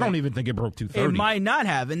 hours. I don't even think it broke 2:30. It might not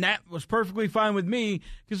have, and that was perfectly fine with me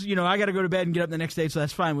because I got to go to bed and get up the next day, so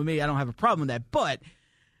that's fine with me. I don't have a problem with that. But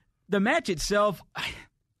the match itself, I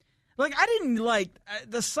didn't like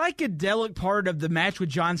the psychedelic part of the match with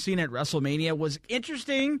John Cena at WrestleMania was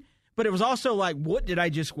interesting, but it was also like, what did I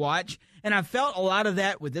just watch? And I felt a lot of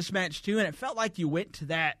that with this match too, and it felt like you went to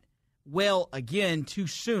that again too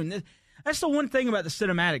soon. That's the one thing about the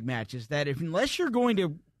cinematic matches, that unless you're going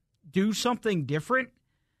to do something different,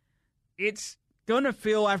 it's going to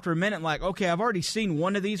feel after a minute like, okay, I've already seen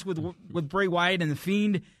one of these with Bray Wyatt and The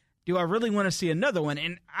Fiend. Do I really want to see another one?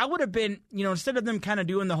 And I would have been, instead of them kind of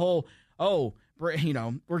doing the whole, we're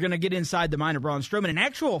going to get inside the mind of Braun Strowman, an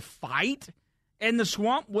actual fight in the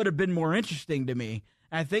swamp would have been more interesting to me.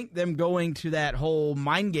 I think them going to that whole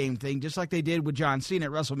mind game thing, just like they did with John Cena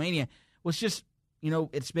at WrestleMania, was just,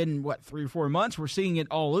 it's been, 3 or 4 months? We're seeing it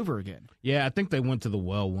all over again. Yeah, I think they went to the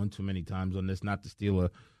well one too many times on this, not to steal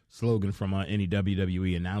a slogan from any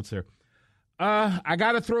WWE announcer. I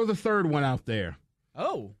got to throw the third one out there.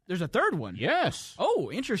 Oh, there's a third one? Yes.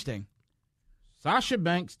 Oh, interesting. Sasha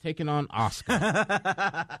Banks taking on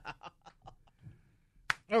Asuka.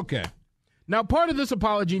 Okay. Now, part of this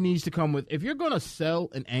apology needs to come with, if you're going to sell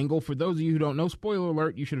an angle, for those of you who don't know, spoiler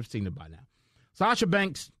alert, you should have seen it by now. Sasha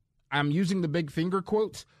Banks, I'm using the big finger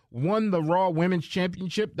quotes, won the Raw Women's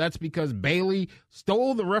Championship. That's because Bayley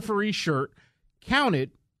stole the referee's shirt,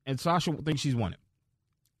 counted, and Sasha thinks she's won it.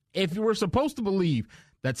 If you were supposed to believe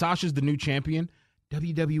that Sasha's the new champion,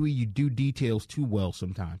 WWE, you do details too well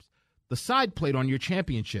sometimes. The side plate on your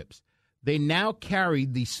championships, they now carry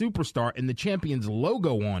the superstar and the champion's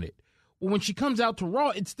logo on it. Well, when she comes out to Raw,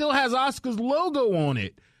 it still has Asuka's logo on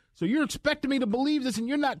it. So you're expecting me to believe this, and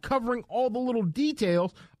you're not covering all the little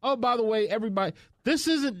details. Oh, by the way, everybody, this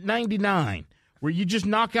isn't 99, where you just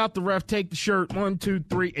knock out the ref, take the shirt, 1, 2,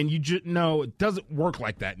 3, and you just know it doesn't work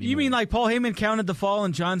like that anymore. You mean like Paul Heyman counted the fall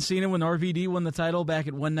and John Cena when RVD won the title back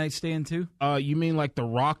at One Night Stand too? You mean like The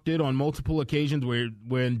Rock did on multiple occasions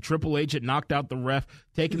when Triple H had knocked out the ref,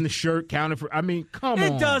 taking the shirt, counted for, I mean, come on.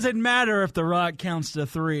 It doesn't matter if The Rock counts to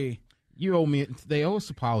 3. You owe me. They owe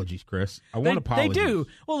us apologies, Chris. I want apologies. They do.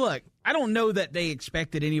 Well, look, I don't know that they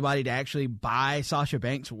expected anybody to actually buy Sasha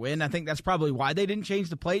Banks' win. I think that's probably why they didn't change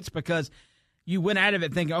the plates, because you went out of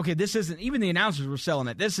it thinking, okay, this isn't, even the announcers were selling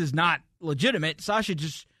it, this is not legitimate. Sasha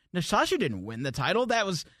didn't win the title.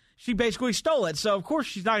 She basically stole it. So, of course,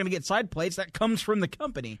 she's not going to get side plates. That comes from the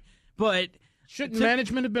company. But shouldn't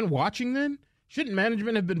management have been watching then? Shouldn't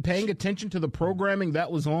management have been paying attention to the programming that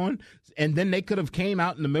was on, and then they could have came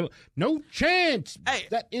out in the middle? No chance. Hey,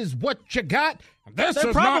 that is what you got. They're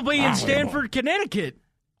probably in Stamford, Connecticut.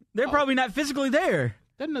 They're probably not physically there.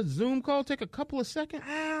 Doesn't a Zoom call take a couple of seconds?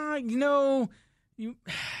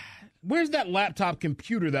 Where's that laptop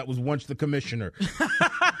computer that was once the commissioner?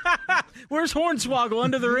 Where's Hornswoggle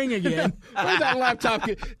under the ring again? Where's that laptop?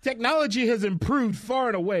 Technology has improved far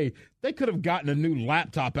and away. They could have gotten a new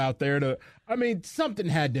laptop out there something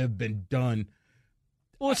had to have been done.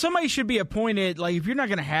 Well, somebody should be appointed, like if you're not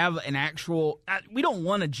going to have an actual, we don't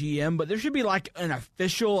want a GM, but there should be like an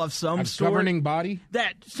official of some sort. Governing body?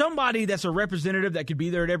 Somebody that's a representative that could be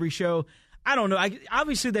there at every show. I don't know.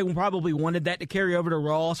 Obviously, they probably wanted that to carry over to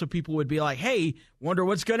Raw, so people would be like, hey, wonder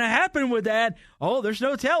what's going to happen with that. Oh, there's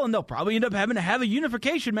no telling. They'll probably end up having to have a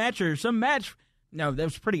unification match or some match. No, that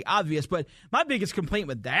was pretty obvious. But my biggest complaint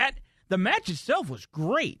with that, the match itself was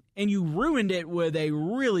great, and you ruined it with a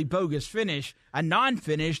really bogus finish, a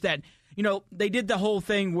non-finish that, they did the whole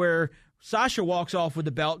thing where Sasha walks off with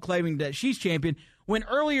the belt claiming that she's champion, when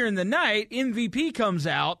earlier in the night, MVP comes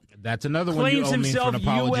out. That's another one you owe me for an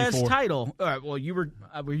apology U.S. for. title. All right, well,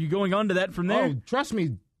 were you going on to that from there? Oh, trust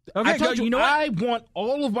me. Okay, I told you, I want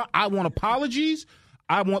I want apologies.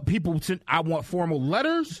 I want I want formal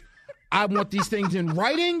letters. I want these things in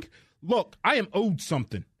writing. Look, I am owed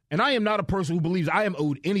something. And I am not a person who believes I am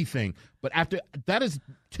owed anything. But after that is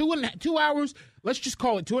 2 hours, let's just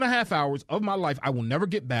call it 2.5 hours of my life I will never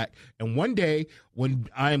get back. And one day when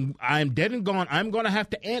I'm dead and gone, I'm going to have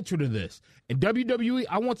to answer to this. And WWE,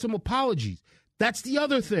 I want some apologies. That's the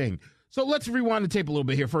other thing. So let's rewind the tape a little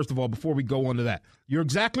bit here, first of all, before we go on to that. You're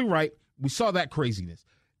exactly right. We saw that craziness.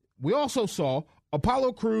 We also saw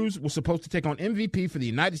Apollo Crews was supposed to take on MVP for the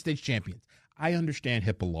United States champions. I understand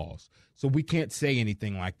HIPAA laws, so we can't say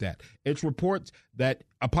anything like that. It's reports that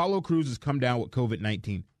Apollo Crews has come down with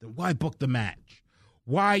COVID-19. Then why book the match?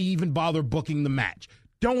 Why even bother booking the match?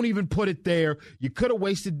 Don't even put it there. You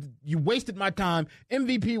wasted my time.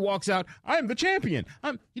 MVP walks out. I'm the champion.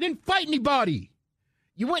 You didn't fight anybody.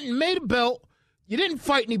 You went and made a belt. You didn't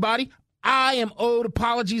fight anybody. I am owed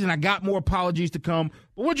apologies, and I got more apologies to come.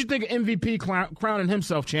 But what'd you think of MVP crowning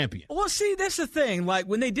himself champion? Well, see, that's the thing. Like,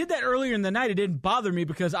 when they did that earlier in the night, it didn't bother me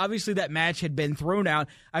because obviously that match had been thrown out.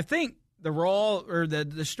 I think the Raw or the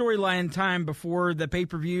storyline time before the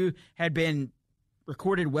pay-per-view had been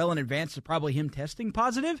recorded well in advance of probably him testing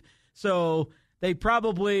positive. So they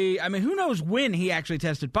probably, who knows when he actually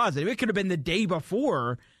tested positive. It could have been the day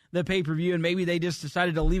before the pay-per-view, and maybe they just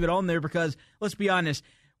decided to leave it on there because, let's be honest,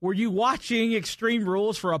 were you watching Extreme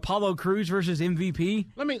Rules for Apollo Crews versus MVP?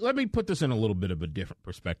 Let me put this in a little bit of a different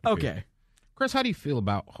perspective. Okay. Here. Chris, how do you feel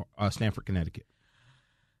about Stamford, Connecticut?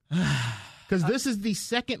 Because this is the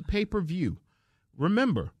second pay-per-view.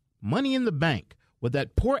 Remember, Money in the Bank, with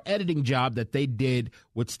that poor editing job that they did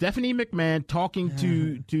with Stephanie McMahon talking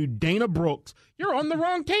to Dana Brooks, you're on the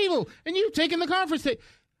wrong table, and you've taken the conference table.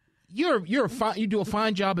 You do a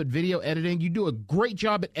fine job at video editing. You do a great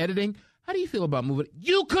job at editing. How do you feel about moving it?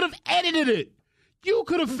 You could have edited it. You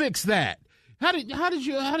could have fixed that. How does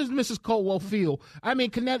Mrs. Culwell feel?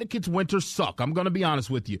 Connecticut's winters suck. I'm going to be honest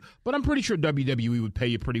with you, but I'm pretty sure WWE would pay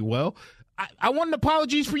you pretty well. I want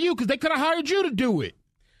apologies for you because they could have hired you to do it.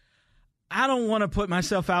 I don't want to put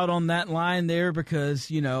myself out on that line there because,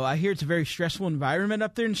 I hear it's a very stressful environment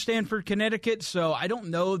up there in Stamford, Connecticut, so I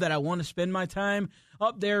don't know that I want to spend my time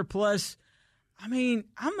up there. Plus, I'm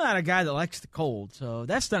not a guy that likes the cold, so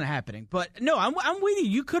that's not happening. But, no, I'm with you.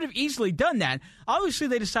 You could have easily done that. Obviously,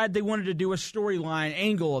 they decided they wanted to do a storyline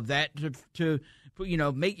angle of that to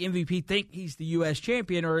make MVP think he's the U.S.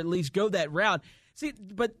 champion or at least go that route. See,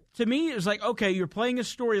 but to me, it was like, okay, you're playing a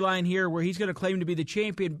storyline here where he's going to claim to be the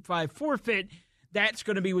champion by forfeit. That's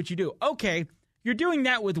going to be what you do. Okay, you're doing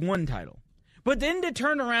that with one title. But then to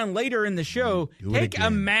turn around later in the show, take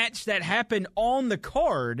a match that happened on the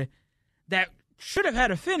card that should have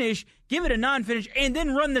had a finish, give it a non-finish, and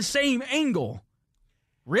then run the same angle.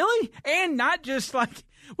 Really? And not just like,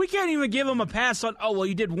 we can't even give him a pass on,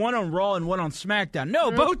 you did one on Raw and one on SmackDown.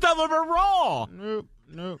 No, both of them are Raw. Nope.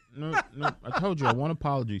 I told you, I want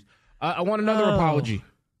apologies. I want another apology.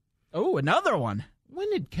 Oh, another one. When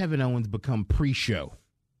did Kevin Owens become pre-show?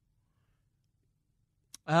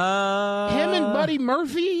 Him and Buddy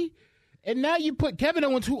Murphy? And now you put Kevin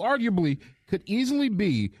Owens, who arguably could easily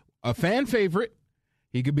be a fan favorite.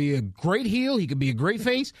 He could be a great heel. He could be a great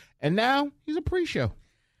face. And now he's a pre-show.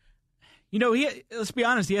 Let's be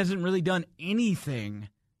honest, he hasn't really done anything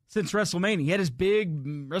since WrestleMania. He had his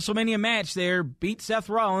big WrestleMania match there, beat Seth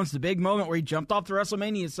Rollins, the big moment where he jumped off the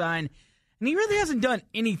WrestleMania sign, and he really hasn't done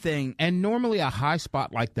anything. And normally a high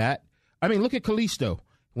spot like that, look at Kalisto.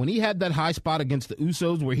 When he had that high spot against the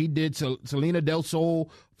Usos where he did Selena Del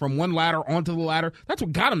Sol from one ladder onto the ladder, that's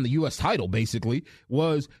what got him the U.S. title, basically,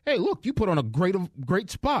 was, hey, look, you put on a great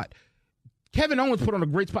spot. Kevin Owens put on a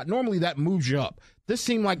great spot. Normally that moves you up. This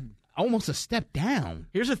seemed like almost a step down.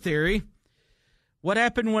 Here's a theory. What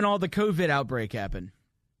happened when all the COVID outbreak happened?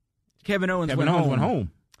 Kevin Owens went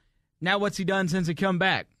home. Now what's he done since he come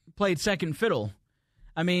back? Played second fiddle.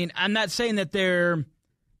 I'm not saying that they're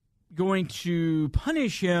going to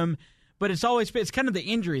punish him, but it's kind of the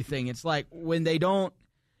injury thing. It's like when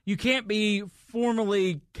you can't be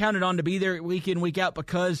formally counted on to be there week in, week out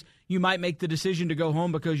because you might make the decision to go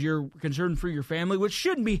home because you're concerned for your family, which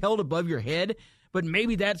shouldn't be held above your head. But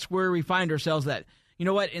maybe that's where we find ourselves that, you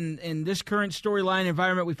know what, in this current storyline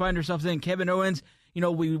environment we find ourselves in, Kevin Owens,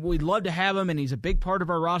 we'd love to have him and he's a big part of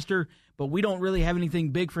our roster, but we don't really have anything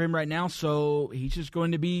big for him right now, so he's just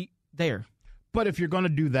going to be there. But if you're going to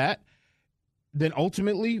do that, then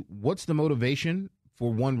ultimately, what's the motivation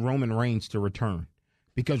for one Roman Reigns to return?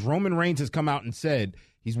 Because Roman Reigns has come out and said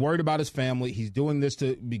he's worried about his family. He's doing this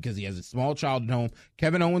because he has a small child at home.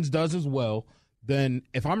 Kevin Owens does as well. Then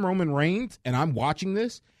if I'm Roman Reigns and I'm watching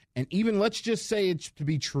this, and even let's just say it's to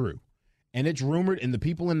be true, and it's rumored and the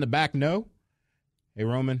people in the back know, hey,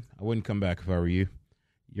 Roman, I wouldn't come back if I were you.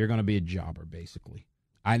 You're going to be a jobber, basically.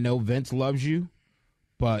 I know Vince loves you,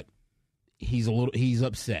 but he's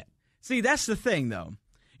upset. See, that's the thing, though.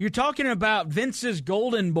 You're talking about Vince's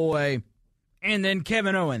golden boy and then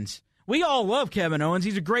Kevin Owens. We all love Kevin Owens.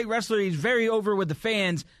 He's a great wrestler. He's very over with the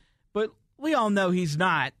fans. But we all know he's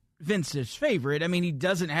not Vince's favorite. I mean, he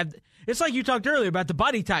doesn't have... It's like you talked earlier about the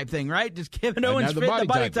body type thing, right? Does Kevin Owens fit the body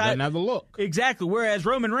type? Doesn't have the look. Exactly. Whereas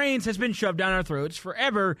Roman Reigns has been shoved down our throats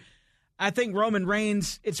forever. I think Roman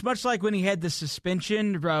Reigns, it's much like when he had the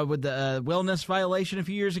suspension with the wellness violation a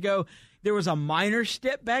few years ago. There was a minor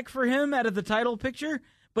step back for him out of the title picture,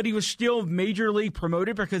 but he was still majorly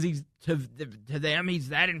promoted because he's to them, he's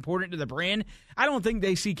that important to the brand. I don't think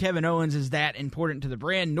they see Kevin Owens as that important to the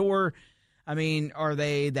brand, nor, I mean, are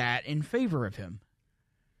they that in favor of him.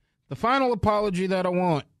 The final apology that I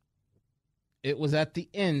want, it was at the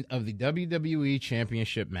end of the WWE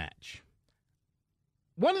Championship match.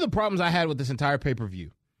 One of the problems I had with this entire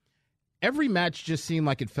pay-per-view, every match just seemed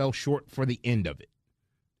like it fell short for the end of it.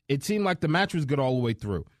 It seemed like the match was good all the way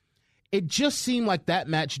through. It just seemed like that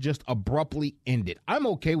match just abruptly ended. I'm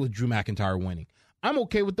okay with Drew McIntyre winning. I'm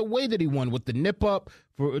okay with the way that he won, with the nip up.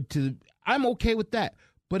 I'm okay with that.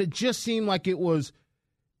 But it just seemed like it was,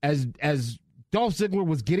 as Dolph Ziggler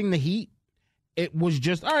was getting the heat, it was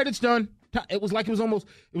just, all right, it's done. It was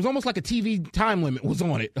almost like a TV time limit was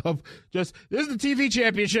on it of just, this is the TV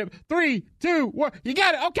championship. 3, 2, 1. You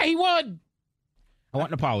got it. Okay, he won. I want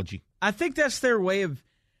an apology. I think that's their way of,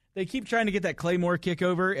 they keep trying to get that Claymore kick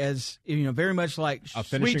over as, very much like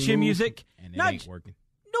sweet chin music. And it ain't working.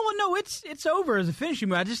 No, it's over as a finishing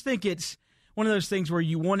move. I just think it's one of those things where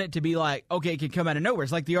you want it to be like, okay, it can come out of nowhere.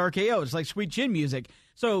 It's like the RKO. It's like sweet chin music.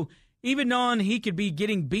 So even on he could be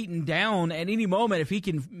getting beaten down at any moment, if he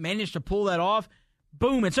can manage to pull that off,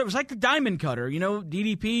 boom. And so it's like the Diamond Cutter,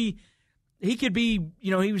 DDP. He could be,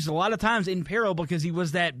 he was a lot of times in peril because he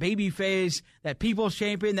was that baby face, that people's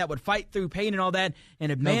champion that would fight through pain and all that.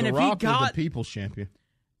 And if Rock he got was the people's champion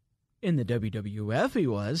in the WWF, he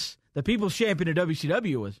was the people's champion of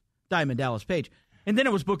WCW was Diamond Dallas Page, and then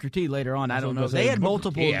it was Booker T later on. I don't know. They had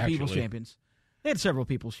multiple people's champions. They had several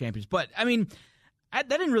people's champions, but I mean, that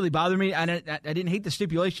didn't really bother me. I didn't hate the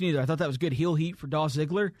stipulation either. I thought that was good heel heat for Dolph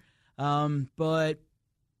Ziggler, but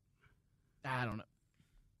I don't know.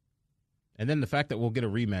 And then the fact that we'll get a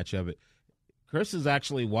rematch of it. Chris is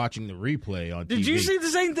actually watching the replay on TV. Did you see the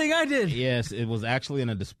same thing I did? Yes, it was actually in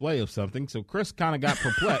a display of something, so Chris kind of got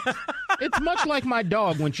perplexed. It's much like my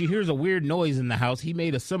dog. When she hears a weird noise in the house, he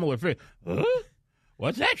made a similar face. Huh?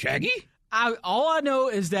 What's that, Shaggy? All I know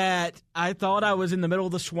is that I thought I was in the middle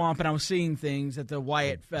of the swamp and I was seeing things at the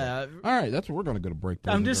Wyatt. All right, that's what we're going to go to break.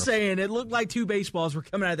 I'm just saying, it looked like two baseballs were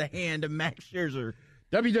coming out of the hand of Max Scherzer.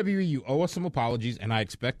 WWE, you owe us some apologies, and I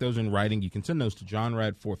expect those in writing. You can send those to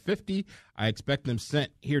JohnRad450. I expect them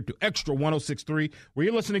sent here to Extra 1063, where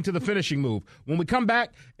you're listening to The Finishing Move. When we come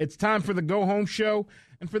back, it's time for the Go Home Show.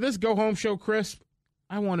 And for this Go Home Show, Chris,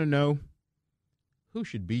 I want to know who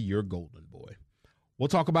should be your golden boy. We'll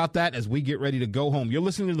talk about that as we get ready to go home. You're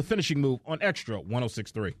listening to The Finishing Move on Extra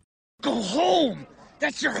 1063. Go home!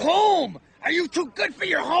 That's your home! Are you too good for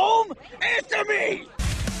your home? Answer me!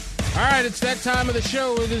 All right, it's that time of the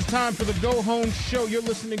show. It is time for the Go Home Show. You're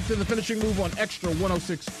listening to The Finishing Move on Extra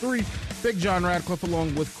 1063. Big John Radcliffe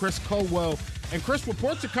along with Chris Culwell. And Chris,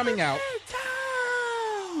 reports are coming out.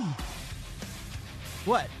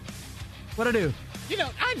 What? What'd I do?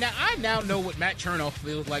 I now know what Matt Chernoff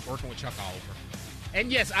feels like working with Chuck Oliver. And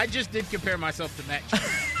yes, I just did compare myself to Matt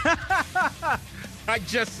Chernoff. I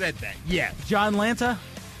just said that. Yeah. John Lanta?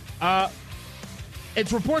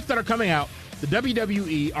 It's reports that are coming out. The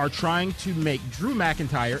WWE are trying to make Drew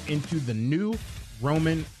McIntyre into the new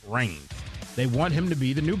Roman Reigns. They want him to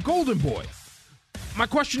be the new Golden Boy. My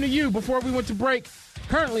question to you before we went to break,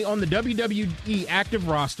 currently on the WWE active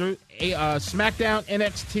roster, SmackDown,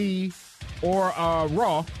 NXT, or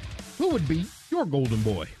Raw, who would be your Golden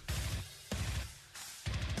Boy?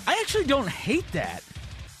 I actually don't hate that.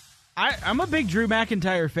 I'm a big Drew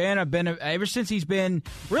McIntyre fan. I've been ever since he's been.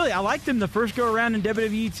 Really, I liked him the first go around in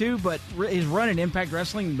WWE too, but his run in Impact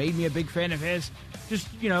Wrestling made me a big fan of his. Just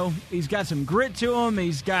he's got some grit to him.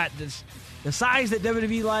 He's got the size that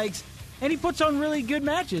WWE likes, and he puts on really good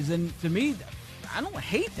matches. And to me, I don't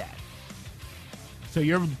hate that. So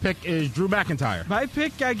your pick is Drew McIntyre. My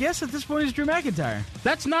pick, I guess, at this point is Drew McIntyre.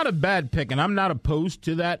 That's not a bad pick, and I'm not opposed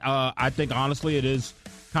to that. I think honestly, it is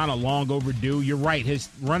kind of long overdue. You're right. His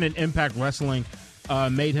run in Impact Wrestling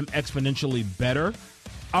made him exponentially better.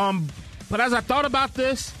 But as I thought about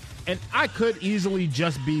this, and I could easily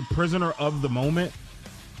just be prisoner of the moment,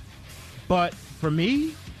 but for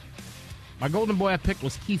me, my golden boy I picked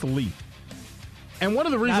was Keith Lee. And one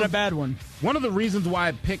of the reasons, not a bad one. One of the reasons why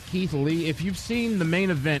I picked Keith Lee, if you've seen the Main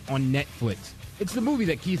Event on Netflix, It's the movie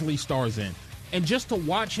that Keith Lee stars in. And just to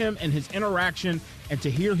watch him and his interaction and to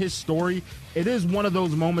hear his story, it is one of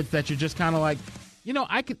those moments that you're just kind of like,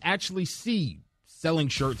 I could actually see selling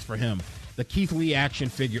shirts for him. The Keith Lee action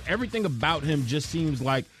figure. Everything about him just seems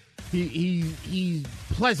like he's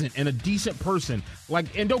pleasant and a decent person.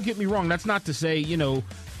 And don't get me wrong, that's not to say,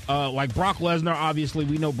 like Brock Lesnar, obviously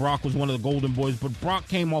we know Brock was one of the Golden Boys, but Brock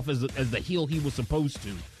came off as the heel he was supposed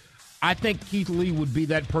to. I think Keith Lee would be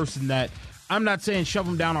that person that, I'm not saying shove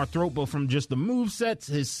him down our throat, but from just the movesets,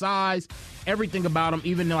 his size, everything about him,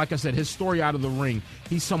 even like I said, his story out of the ring,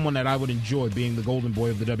 he's someone that I would enjoy being the Golden Boy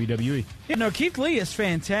of the WWE. Keith Lee is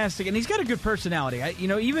fantastic, and he's got a good personality. I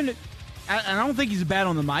don't think he's bad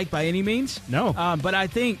on the mic by any means. No. But I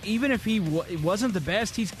think even if he wasn't the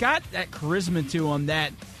best, he's got that charisma to him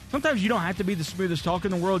that sometimes you don't have to be the smoothest talker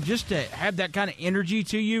in the world just to have that kind of energy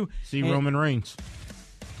to you. Roman Reigns.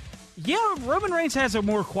 Yeah, Roman Reigns has a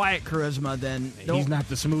more quiet charisma than... He's not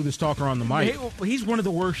the smoothest talker on the mic. He's one of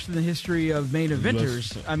the worst in the history of main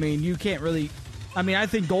eventers. I mean, you can't really... I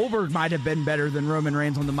think Goldberg might have been better than Roman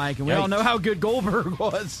Reigns on the mic, and we all know how good Goldberg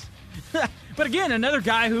was. But again, another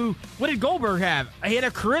guy who... What did Goldberg have? He had a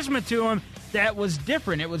charisma to him that was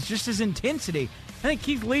different. It was just his intensity. I think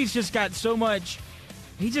Keith Lee's just got so much...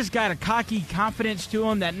 He just got a cocky confidence to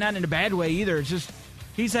him that not in a bad way either. It's just...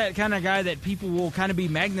 He's that kind of guy that people will kind of be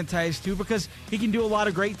magnetized to because he can do a lot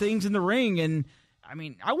of great things in the ring. And,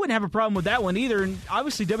 I wouldn't have a problem with that one either. And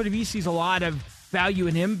obviously, WWE sees a lot of value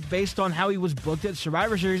in him based on how he was booked at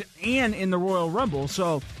Survivor Series and in the Royal Rumble.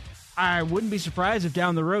 So I wouldn't be surprised if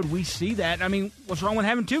down the road we see that. What's wrong with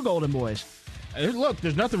having two Golden Boys? Look,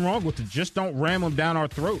 there's nothing wrong with it. Just don't ram them down our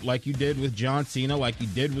throat like you did with John Cena, like you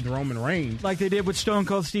did with Roman Reigns. Like they did with Stone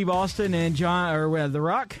Cold Steve Austin and The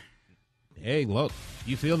Rock? Hey, look,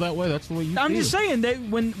 you feel that way? That's the way you feel. I'm just saying that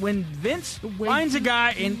when Vince finds a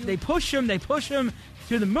guy and they push him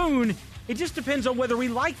to the moon, it just depends on whether we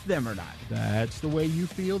like them or not. That's the way you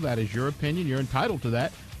feel. That is your opinion. You're entitled to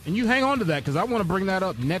that. And you hang on to that because I want to bring that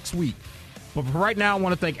up next week. But for right now, I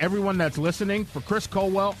want to thank everyone that's listening. For Chris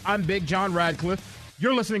Culwell, I'm Big John Radcliffe.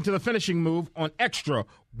 You're listening to The Finishing Move on Extra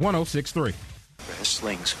 106.3.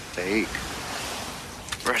 Wrestling's fake.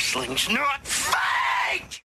 Wrestling's not fake.